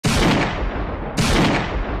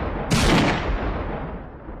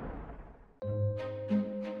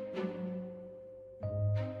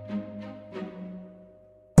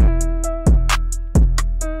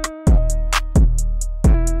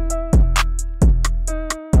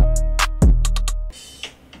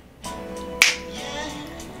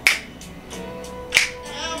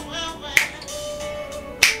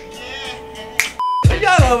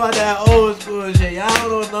that old school shit. Y'all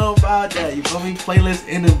don't know about that. You feel me? Playlist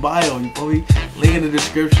in the bio. You feel me? Link in the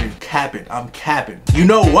description. Capping. I'm capping. You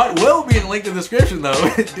know what will be in the link in the description though?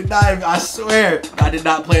 I swear I did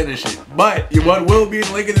not plan this shit. But what will be in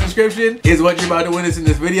the link in the description is what you're about to witness in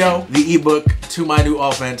this video. The ebook to my new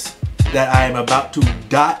offense that I am about to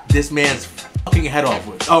dot this man's fucking head off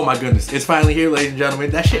with. Oh my goodness. It's finally here, ladies and gentlemen.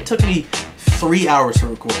 That shit took me 3 hours to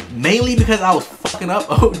record. Mainly because I was fucking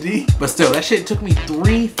up OD. But still, that shit took me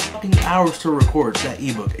 3 fucking hours to record that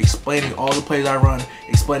ebook. Explaining all the plays I run.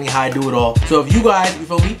 Explaining how I do it all. So if you guys, you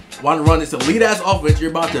feel me, want to run this elite ass offense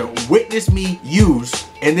you're about to witness me use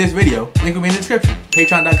in this video, link will be in the description.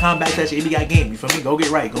 Patreon.com/abgotgame. You feel me? Go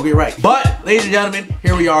get right. Go get right. But, ladies and gentlemen,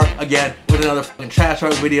 here we are again with another fucking trash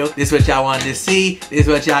talk video. This is what y'all wanted to see. This is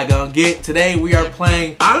what y'all gonna get. Today we are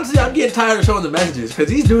playing. Honestly, I'm getting tired of showing the messages because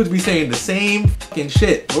these dudes be saying the same fucking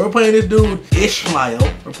shit. We're playing this dude Ishmael.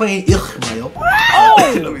 We're playing Ishmael.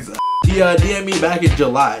 Let me see. He DM'd me back in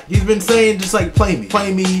July. He's been saying just like play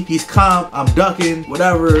me, he's comp, I'm ducking,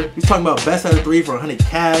 whatever. He's talking about best out of 3 for 100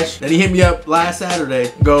 cash. Then he hit me up last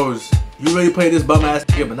Saturday, goes, you really play this bum ass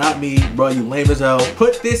nigga, but not me, bro, you lame as hell.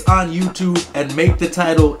 Put this on YouTube and make the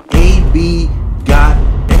title AB Got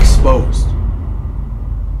Exposed.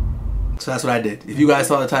 So that's what I did. If you guys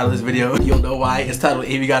saw the title of this video, you'll know why it's titled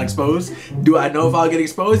AB Got Exposed. Do I know if I'll get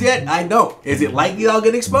exposed yet? I don't. Is it likely I'll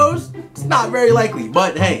get exposed? It's not very likely,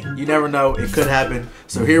 but hey, you never know. It could happen.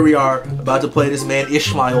 So here we are, about to play this man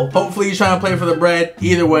Ishmael. Hopefully he's trying to play for the bread.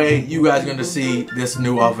 Either way, you guys are going to see this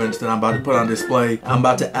new offense that I'm about to put on display. I'm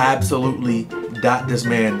about to absolutely dot this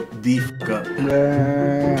man the fuck up.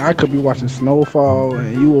 Man, I could be watching Snowfall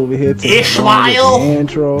and you over here to Ishmael!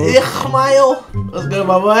 Intro. Ishmael! What's good,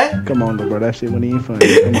 my boy? Come on, bro. That shit wasn't even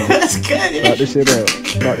funny. Come on. That's good. Start this shit up.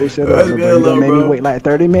 Start this shit That's up, good, bro. You done made bro. me wait like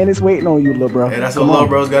 30 minutes waiting on you, little bro. Hey, that's what little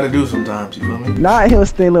bros gotta do sometimes, you feel me? Not him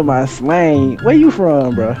stealing my slang. Where you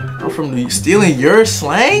from, bro? I'm from New York. Stealing your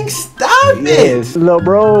slang? Stop it! Yes, little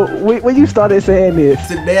bro. When you started saying this? It's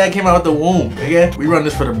the day I came out the womb, nigga. We run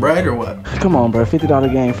this for the bread or what? Come on, bro.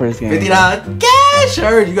 $50 game first game. $50 cash.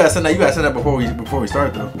 Sure, you gotta send that. You gotta send that before we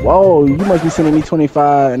start though. Whoa, you must be sending me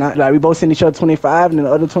 25, and like we both send each other 25, and then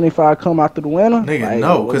the other 25 come after the winner. Nigga, like,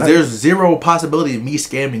 no, because there's zero possibility of me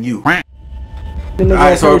scamming you. All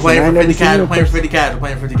Alright, so we're playing for 50 cash. We're playing for 50 cash. We're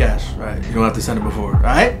playing for 50 cash. Right, you don't have to send it before. All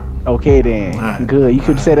right. Okay then. Right. Good. You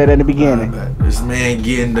could have said that in the beginning. This man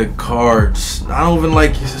getting the cards. I don't even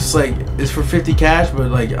like. It's just like it's for 50 cash,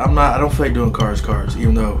 but like I don't feel like doing cards.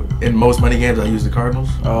 Even though in most money games I use the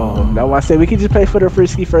Cardinals. Oh, that's why I said we could just play for the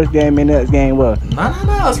frisky first game and next game what? No.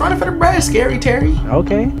 Let's run it for the bread. Scary Terry.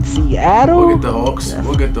 Okay. Seattle. We'll get the Hawks.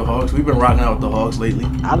 We'll get the Hawks. We've been rocking out with the Hawks lately.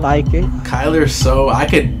 I like it. Kyler, I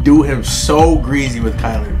could do him so greasy with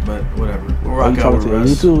Kyler, but whatever. We'll rock out with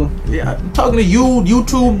Russ. Yeah, I'm talking to you,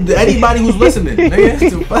 YouTube, anybody who's listening.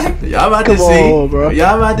 Nigga, y'all about to see, bro.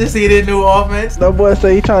 Y'all about to see this new offense. That boy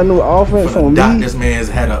say he trying to new offense on me. Dot this man's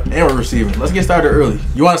head up, and we're receiving. Let's get started early.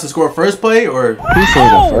 You want us to score first play or? He said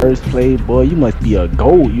the first play, boy. You must be a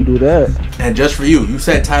goat. You do that. And just for you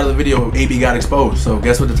said title of the video AB Got Exposed. So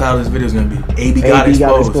guess what the title of this video is gonna be? AB Got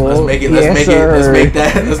Exposed. Let's make it. Let's make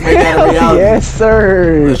that a reality. Yes,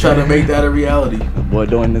 sir. Let's try to make that a reality. Boy,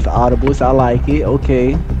 doing this audibles, I like it.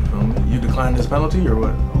 Okay. You decline this penalty or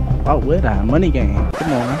what? Oh, would I? Money game.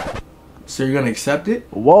 Come on. So you're gonna accept it?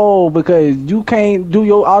 Whoa, because you can't do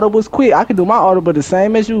your audibles quick. I can do my audible the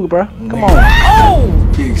same as you, bro. Come on.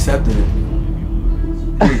 Oh! He accepted it.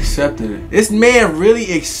 He accepted it. This man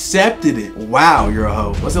really accepted it. Wow, you're a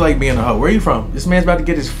hoe. What's it like being a hoe? Where are you from? This man's about to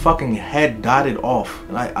get his fucking head dotted off.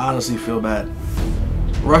 And I honestly feel bad.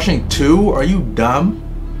 Rushing 2? Are you dumb?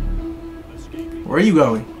 Where are you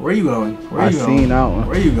going? Where are you going? Where are you going? I seen that one.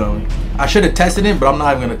 Where are you going? I should have tested it, but I'm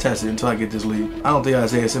not even going to test it until I get this lead. I don't think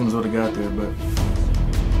Isaiah Simmons would have got there, but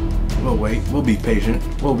we'll wait. We'll be patient.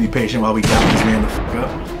 We'll be patient while we dot this man the fuck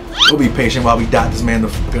up. We'll be patient while we dot this man the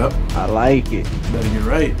fuck up. I like it. Better get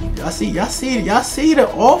right. Y'all see the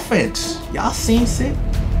offense. Y'all seen it.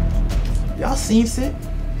 Y'all seen it.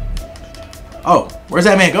 Oh, where's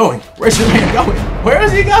that man going? Where's the man going? Where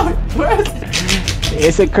is he going? Where is he?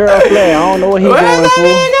 It's a curl play. I don't know what he's going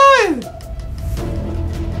for.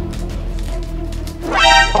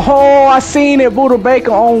 Oh, I seen it, Buddha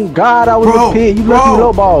Baker. Oh God, I was a pit. You lucky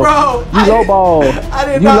low ball. You low ball. I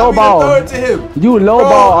did not mean to throw it to him. You low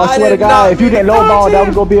ball. I swear to God, if you didn't low ball, that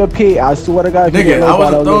was gonna be a pit. I swear to God, nigga, I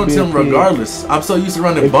wasn't throwing to him regardless. I'm so used to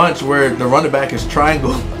running bunch where the running back is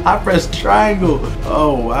triangle. I pressed triangle.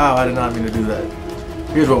 Oh wow, I did not mean to do that.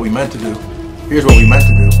 Here's what we meant to do. Here's what we meant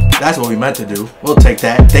to do. That's what we meant to do. We'll take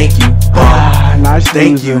that. Thank you. Nice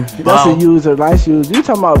Thank user. you. That's a user. Nice user. You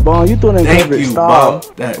talking about bum? You doing a Thank coverage you, style.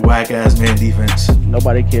 bum. That whack ass man defense.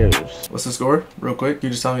 Nobody cares. What's the score? Real quick.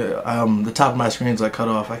 You just tell me. The top of my screen's like cut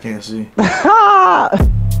off. I can't see.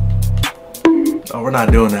 Oh, we're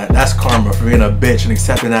not doing that. That's karma for being a bitch and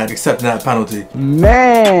accepting that penalty.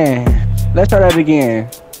 Man, let's try that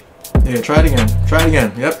again. Yeah, try it again. Try it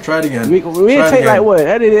again. Yep, try it again. We take like what?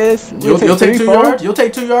 That it is. You'll take 2 yards. You'll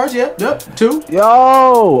take 2 yards. Yep. 2. Yo,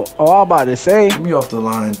 oh, I'm about to say. Get me off the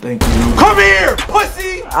line. Thank you. Come here,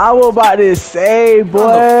 pussy. I was about to say,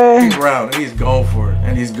 boy. Ground. He's going for it,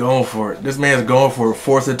 and he's going for it. This man's going for it.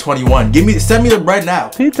 4th and 21. Send me the bread now.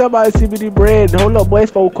 He talk about CBD bread. Hold up, boy.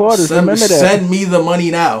 It's 4 quarters. Remember that. Send me the money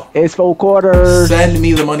now. It's 4 quarters. Send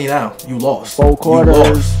me the money now. You lost. 4 quarters.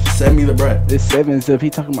 You lost. Send me the bread. It's 7 zip. He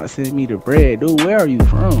talking about send me the bread. Dude, where are you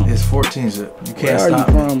from? It's 14 zip. You can't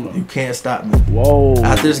stop me. You can't stop me. Whoa.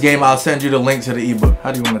 After this game, I'll send you the link to the ebook.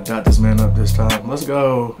 How do you want to dot this man up this time? Let's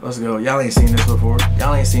go. Let's go. Y'all ain't seen this before.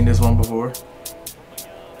 Y'all ain't seen this one before.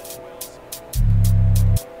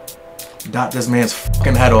 Dot this man's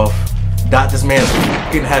fucking head off. Dot this man's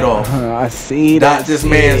fucking head off. I see that. Dot this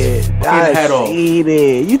man's fucking head off. I see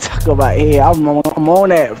it. You talk about I'm on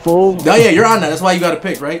that, fool. Oh yeah, you're on that. That's why you got to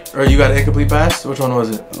pick, right? Or you got an incomplete pass? Which one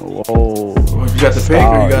was it? Whoa. You got the pick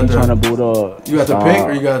or you got the... trying to boot up. You got the pick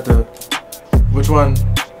or you got the... Which one?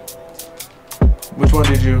 Which one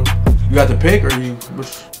did you... You got the pick or you...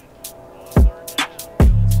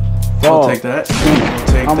 I'll take that. I'll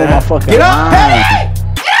take I'm that. on my fucking Get up, line. Penny!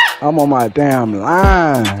 I'm on my damn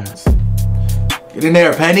line. Get in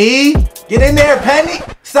there, Penny! Get in there, Penny!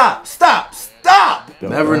 Stop! Stop! Stop!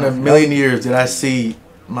 Never in a million years did I see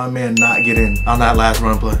my man not get in on that last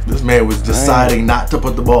run play. This man was deciding not to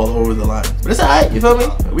put the ball over the line. But it's alright, you feel me?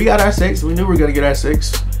 We got our 6. We knew we were gonna get our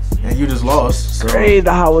 6. And you just lost. So. Crazy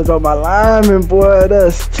how I was on my lineman, boy.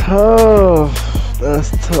 That's tough.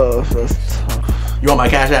 That's tough. That's tough. You want my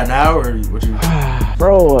cash app now or what you?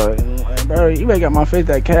 Bro, you ain't got my face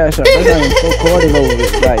that cash up. That's only 4 quarters over.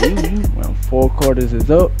 Like when 4 quarters is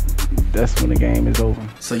up, that's when the game is over.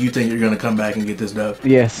 So you think you're gonna come back and get this dub?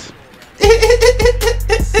 Yes.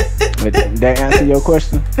 Did that answer your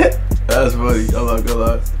question? That's funny. I'm not gonna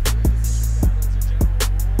lie.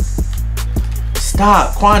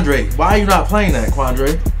 Stop, Quandre. Why are you not playing that,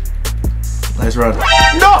 Quandre? Nice run.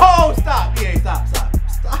 No! Stop! Yeah, stop, stop.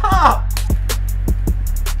 Stop!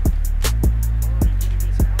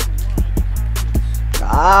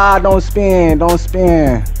 Ah, don't spin. Don't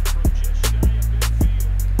spin.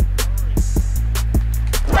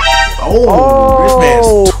 Oh, this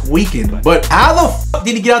man's tweaking. But how the fuck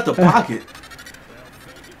did he get out the pocket?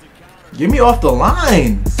 Get me off the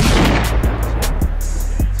line.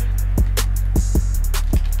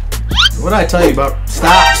 What did I tell you about?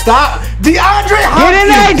 Stop, stop. DeAndre Hopkins. Get in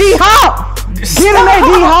there, D-Hop. Get in there,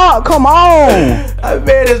 D-Hop. Come on. That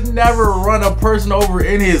man has never run a person over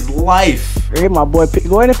in his life. Hey, my boy,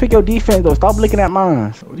 go ahead and pick your defense, though. Stop looking at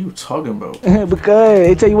mine. What are you talking about? Because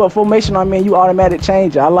they tell you what formation I'm in, you automatic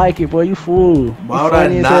change it. I like it, boy. You fool. Why would I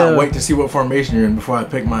not wait to see what formation you're in before I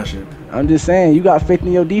pick my shit? I'm just saying, you got faith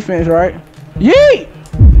in your defense, right? Yeet!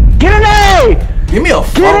 Get in there! Give me a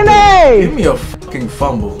fumble. Get in there! Give me a fucking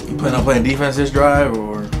fumble. You plan on playing defense this drive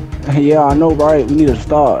or? Yeah, I know, right? We need to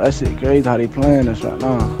start. That shit crazy how they playing us right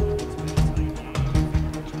now.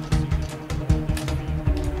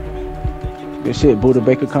 Good shit, Buddha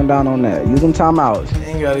Baker, come down on that. Use them timeouts. You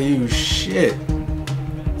ain't gotta use shit.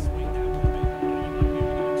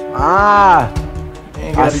 Ah!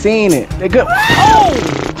 I seen it. They good. Oh!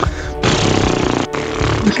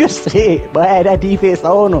 Good shit, but hey, that defense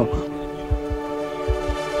on them.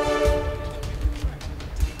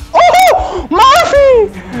 Oh! Murphy!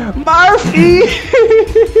 Murphy!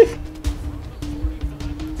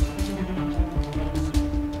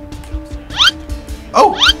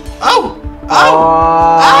 Oh! Oh!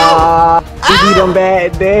 Oh! We beat them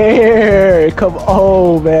back there. Come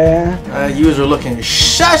on, man. User looking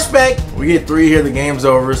suspect. We get 3 here, the game's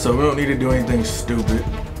over, so we don't need to do anything stupid.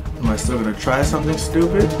 Am I still gonna try something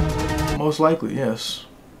stupid? Most likely, yes.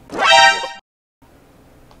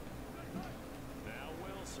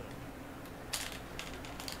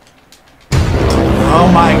 Oh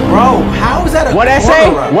my, bro, how is that a What that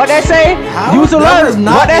say? route? What that say? Use alert.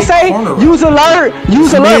 What that say? Use alert.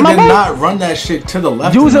 Use alert, my boy. Did not run that shit to the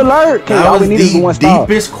left. Use alert. That was the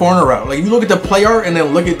deepest corner route. Like, if you look at the play art and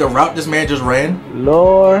then look at the route this man just ran.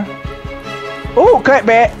 Lord. Ooh, cut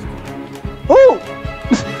back. Ooh.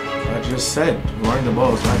 I just said, running the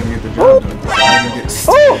ball is not gonna get the job done.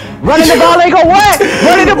 Running the ball ain't gonna what?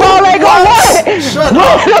 Running the ball ain't gonna what? Shut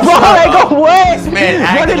Running the ball ain't gonna what? This man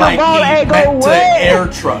acted like he meant to air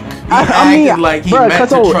truck. He acted like he meant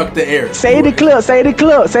to truck the air. Say the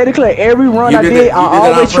clip. Every run I did, I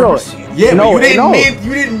always truck. Yeah, no, but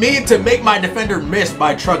you didn't mean to make my defender miss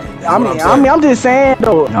by trucking. I'm just saying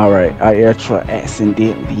though. All right, I air truck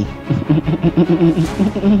accidentally.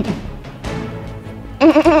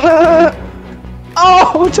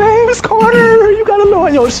 Oh, James Carter, you gotta lower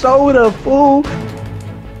your shoulder, fool.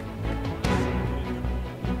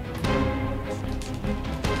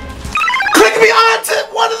 Click me on to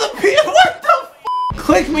one of the people. What the f?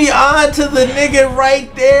 Click me on to the nigga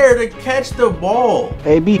right there to catch the ball.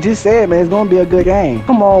 Hey, B, just said, man, it's gonna be a good game.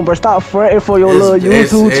 Come on, bro, stop fronting for your little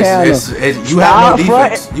YouTube channel. You have no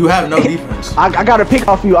defense. You have no defense. I got a pick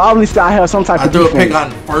off you. Obviously, I have some type of defense. I threw a pick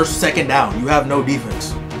on first, second down. You have no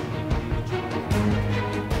defense.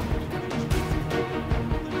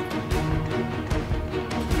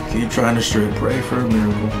 Keep trying to strip. Pray for a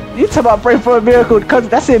miracle. You talk about pray for a miracle because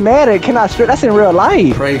that's in Madden. Cannot strip. That's in real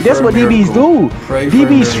life. That's what DBs do.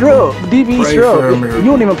 DB strip. DB strip. You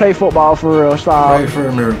don't even play football for real. Stop. Pray for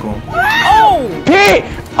a miracle. Oh! Pick!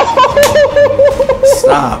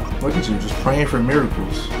 Stop. Look at you, just praying for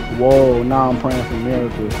miracles. Whoa, now I'm praying for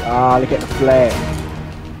miracles. Ah, look at the flag.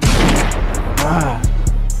 Ah.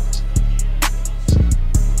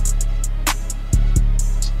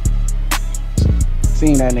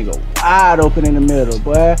 Seen that nigga wide open in the middle,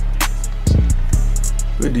 boy.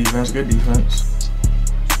 Good defense, good defense.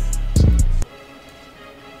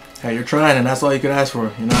 Hey, you're trying, and that's all you could ask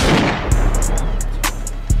for, you know?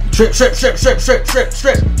 Strip. Keep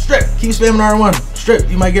spamming R1. Strip.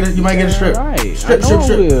 You might get a strip. Right. Strip.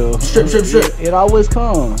 Strip. It always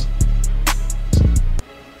comes.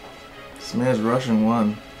 This man's rushing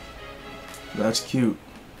one. That's cute.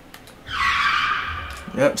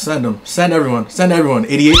 Yep, send them. Send everyone. Send everyone.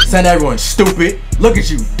 Idiot. Send everyone. Stupid. Look at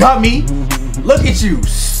you, dummy. Look at you.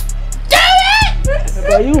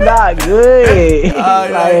 Bro, you not good.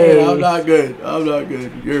 I'm not good. I'm not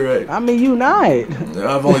good. You're right. I mean, you not.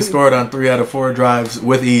 I've only scored on 3 out of 4 drives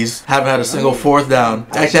with ease. Haven't had a single 4th down.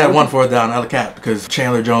 Actually, I had 1 4th down out of cap because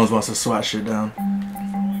Chandler Jones wants to swat shit down.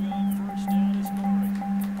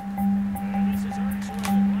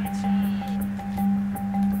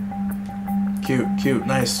 Cute,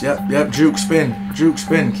 nice. Yep. Juke spin.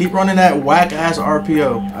 Keep running that whack ass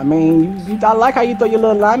RPO. I mean, I like how you throw your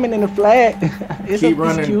little lineman in the flat. Keep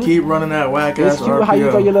running that whack ass RPO. It's how you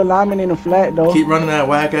throw your little lineman in the flat though. Keep running that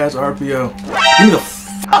whack ass RPO. Give me the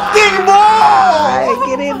fucking ball! Right,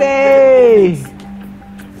 get in there.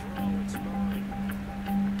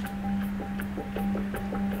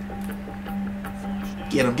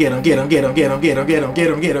 Get him. Make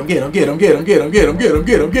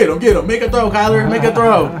a throw, Kyler. Make a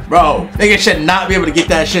throw. Bro, nigga should not be able to get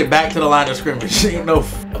that shit back to the line of scrimmage. Ain't no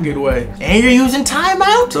fucking way. And you're using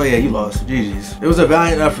timeout? Oh yeah, you lost. GG's. It was a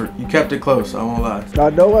valiant effort. You kept it close. I won't lie. I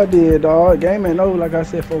know I did, dog. Game ain't over, like I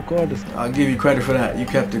said, 4 quarters. I'll give you credit for that. You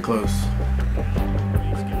kept it close.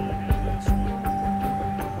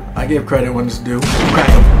 I give credit when it's due. Crack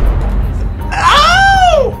him.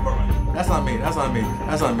 Ow! That's not me.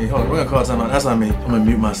 Hold on, we're gonna call timeout. That's not me. I'm gonna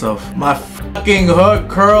mute myself. My fucking hook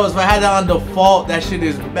curls. If I had that on default, that shit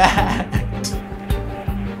is bad.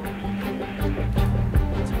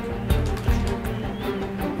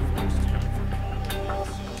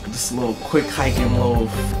 This little quick hiking little.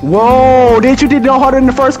 Whoa! Did you no harder in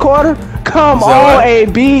the first quarter? Come on,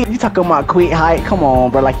 AB. You talking about quick hike? Come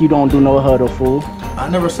on, bro. Like you don't do no huddle, fool. I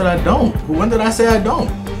never said I don't. When did I say I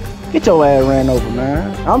don't? Get your ass ran over,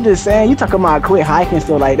 man. I'm just saying, you talking about quit hiking,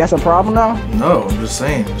 so like that's a problem now? No, I'm just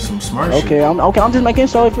saying some smart shit. Okay, I'm just making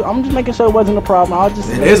sure. I'm just making sure it wasn't a problem.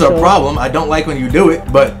 It is a problem. I don't like when you do it,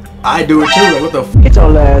 but I do it too. Like, what the f? Get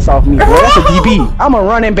your ass off me, bro. That's a DB. I'm a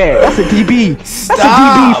running back. That's a DB. Stop.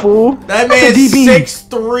 That's a DB, fool. That man's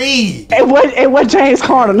 6'3". And what James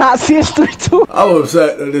Carter, not 6'3" too. I'm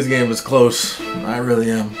upset that this game is close. I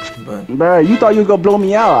really am. But bro, you thought you was gonna blow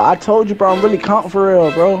me out. I told you, bro. I'm really comp for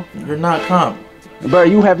real, bro. You're not comp. Bro,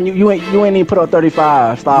 you ain't even put up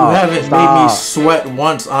 35. Stop. You haven't made me sweat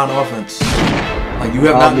once on offense. Like you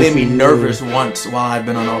have not made me nervous once while I've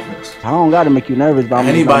been on offense. I don't gotta make you nervous, but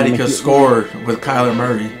anybody can score with Kyler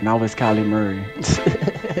Murray. Now it's Kyler Murray.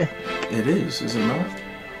 It is it not?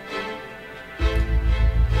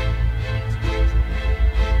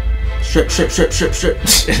 Strip.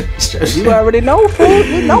 You already know, fool.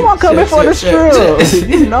 You know I'm coming for the strip.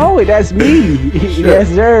 You know it. That's me. Yes,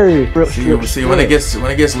 sir. See, when it gets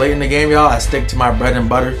late in the game, y'all, I stick to my bread and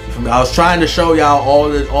butter. I was trying to show y'all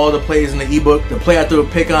all the plays in the ebook. The play I threw a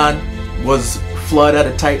pick on was flood at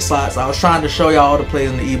a tight slot. So I was trying to show y'all all the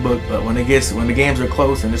plays in the ebook, but when the games are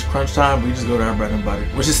close and it's crunch time, we just go to our bread and butter,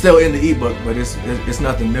 which is still in the ebook, but it's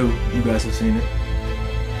nothing new. You guys have seen it.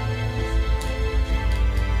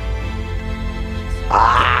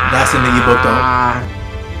 That's in the ebook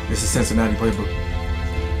though. This is Cincinnati playbook.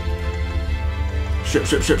 Strip.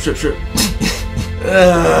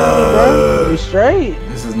 Bro, straight.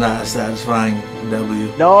 This is not a satisfying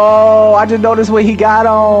W. No, I just noticed what he got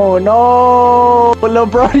on. No, little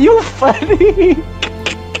bro, you funny.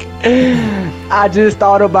 I just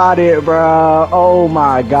thought about it, bro. Oh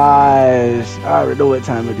my gosh. I already know what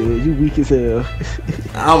time it is. You weak as hell.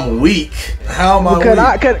 I'm weak. How am I weak?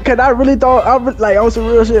 Cause I really thought, like, on some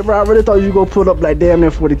real shit, bro. I really thought you go pull up like damn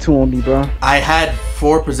near 42 on me, bro. I had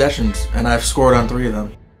 4 possessions and I've scored on 3 of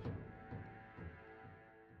them.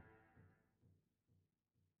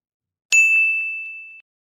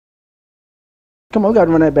 Come on, we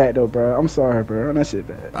gotta run that back though, bro. I'm sorry, bro. Run that shit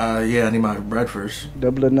back. Yeah, I need my bread first.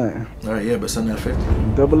 Double or nothing. Alright, yeah, but send that 50.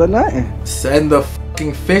 Double or nothing. Send the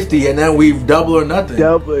fucking 50 and then we double or nothing.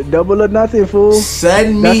 Double or nothing, fool.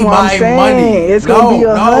 Send me my money. It's gonna be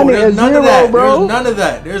 100 there's none of that. bro. There's none of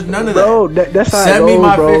that. There's none of bro, that. That's how Send it me goes,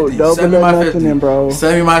 my bro. 50. Double Send me or my nothing, 50. then, bro.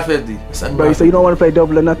 Send me my 50. Send me bro, my so you don't want to play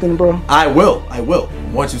double or nothing, bro? I will.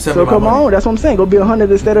 Once you send me my money. So come on, that's what I'm saying. Go be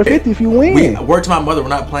 100 instead of 50 if you win. Word to my mother, we're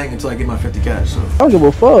not playing until I get my 50 cash. So. I don't give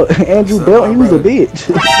a fuck. Andrew Belton, he was a bitch.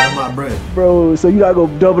 Send my bread. Bro, so you gotta go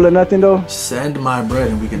double or nothing though? Send my bread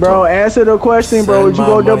and we can bro, talk. Answer the question, bro. Would you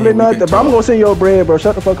go double or nothing? Bro, I'm gonna send your bread, bro.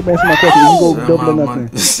 Shut the fuck up and answer my question. You go double or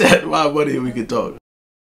nothing. Send my money and we can talk.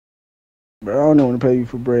 Bro, I don't even want to pay you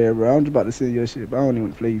for bread, bro. I'm just about to send your shit, but I don't even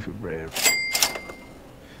want to play you for bread.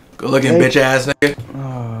 Good looking bitch ass nigga.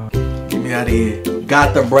 Get me out of here.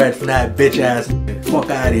 Got the bread from that bitch ass nigga. Fuck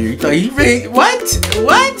out of here. What?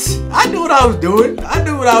 I knew what I was doing.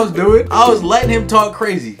 I was letting him talk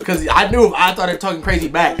crazy. Because I knew if I started talking crazy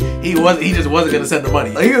back, he just wasn't gonna send the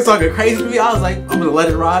money. Like, he was talking crazy to me. I was like, I'm gonna let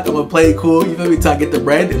it rock. I'm gonna play it cool. You feel me? Till I get the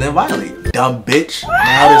bread and then violate. Dumb bitch.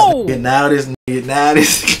 Now this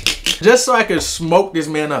just so I could smoke this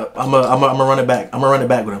man up. I'm gonna run it back. I'm gonna run it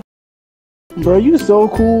back with him. Bro, you so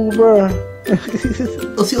cool, bro. Bro,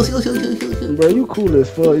 you cool as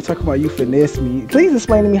fuck. You talking about you finesse me. Please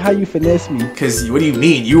explain to me how you finesse me. Cause what do you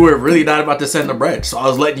mean? You were really not about to send the bread. So I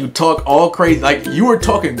was letting you talk all crazy. Like, you were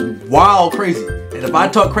talking wild crazy. And if I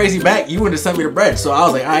talk crazy back, you wouldn't have sent me the bread. So I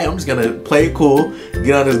was like, alright, I'm just gonna play it cool,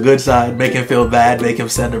 get on his good side, make him feel bad, make him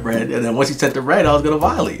send the bread. And then once he sent the bread, I was gonna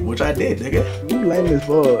violate, which I did, nigga. You lame as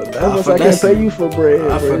fuck. That's why I can't pay you for bread.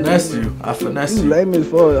 I finessed you. You lame as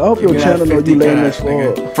fuck. I hope your channel know you lame as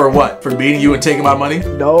fuck. For what? For beating you and taking my money?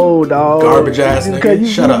 No, dog. Garbage ass nigga.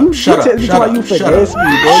 Shut up.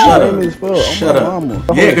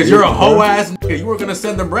 Yeah, cause you're a hoe ass nigga. You were gonna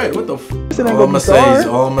send the bread. What the f? All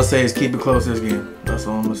I'm gonna say is keep it close this game. That's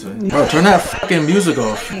all I'm gonna say. Bro, turn that fucking music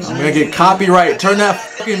off. I'm gonna get copyright. Turn that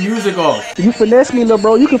fucking music off. You finesse me, little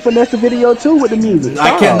bro. You can finesse the video too with the music.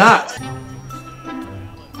 I cannot.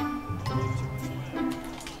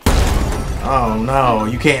 Oh no,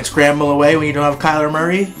 you can't scramble away when you don't have Kyler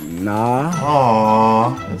Murray? Nah.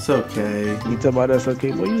 Aw, it's okay. You talking about that's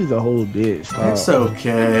okay? Boy, you's a whole bitch. Stop. It's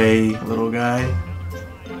okay, little guy.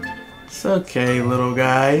 It's okay, little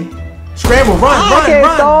guy. Scramble, run.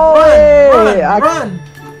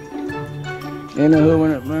 In the hood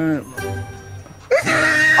when it run.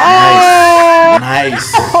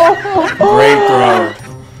 Nice. Great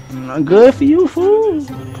throw. Good for you, fool.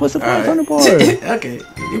 Put some points on the board. Okay,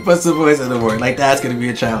 you put some points on the board. Like, that's gonna be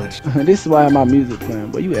a challenge. This is why my music playing,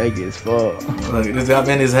 but you eggy as fuck. Look, I'm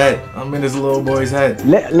in his head. I'm in this little boy's head.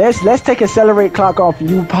 Let's take accelerate clock off.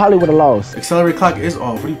 You probably would have lost. Accelerate clock is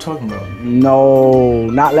off. What are you talking about? No,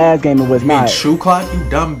 not last game. It was not. True clock, you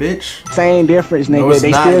dumb bitch. Same difference, nigga. No,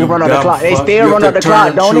 they still run on the clock. They still run up the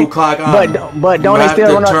clock, don't it? But don't they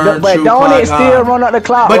still run up? But don't it still run up the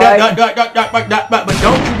clock? But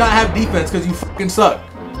don't you not have defense because you fucking suck?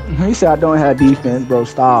 He said I don't have defense, bro.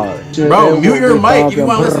 Stop. Bro, mute your mic if you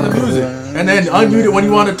want to listen to music. And then unmute it when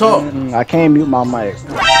you want to talk. I can't mute my mic.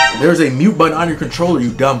 There's a mute button on your controller,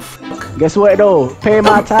 you dumb fuck. Guess what, though? Pay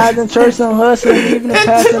my tithes in church and hustling. Even the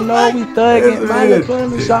pastor know we thugging.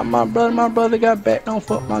 My shot my brother. My brother got back. Don't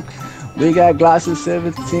fuck my... We got Glosses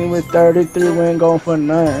 17 with 33. We ain't going for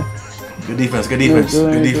none. Good defense.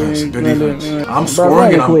 I'm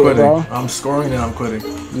scoring and I'm quitting. I'm scoring and I'm quitting.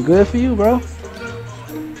 Good for you, bro.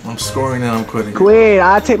 I'm scoring and I'm quitting. Quit.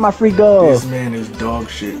 I take my free dub. This man is dog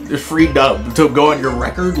shit. There's free dub to go on your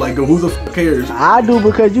record. Like, who the fuck cares? I do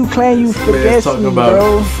because you claim you finesse me,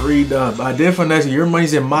 bro. Free dub. I did finesse you. Your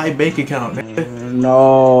money's in my bank account, nigga.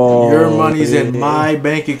 No. Your money's in my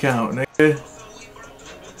bank account, nigga.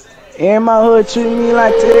 In my hood, treat me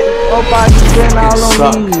like Oprah all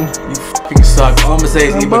on me. You fucking suck. All I'm gonna say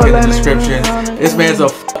is ebook in the description. This man's a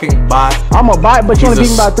fucking bot. I'm a bot, but you only beat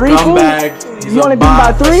me by 3, fool. Scumbag. You only beat me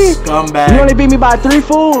by 3? Scumbag. You only beat me by 3,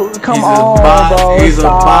 fool? Come on, bro. He's a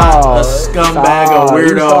bot, a scumbag, a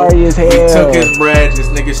weirdo. Sorry as hell. He took his bread. This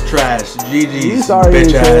nigga's trash. GG's. You sorry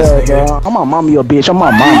bitch as ass hell, nigga. bro. I'm my mama, your bitch. I'm my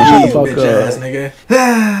mama. Shut the fuck bitch up. ass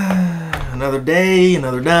nigga. Another day,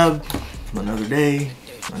 another dub. Another day.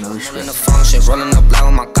 Rolling the phone shit, rolling up loud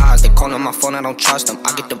with my guys. They calling my phone, I don't trust them.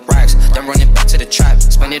 I get the racks, then run it back to the trap.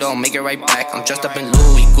 Spend it all, make it right back. I'm dressed up in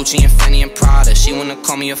Louis, Gucci and Fendi and Prada. She wanna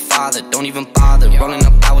call me a father, don't even bother. Rolling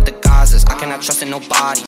up loud with the guys, I cannot trust in nobody.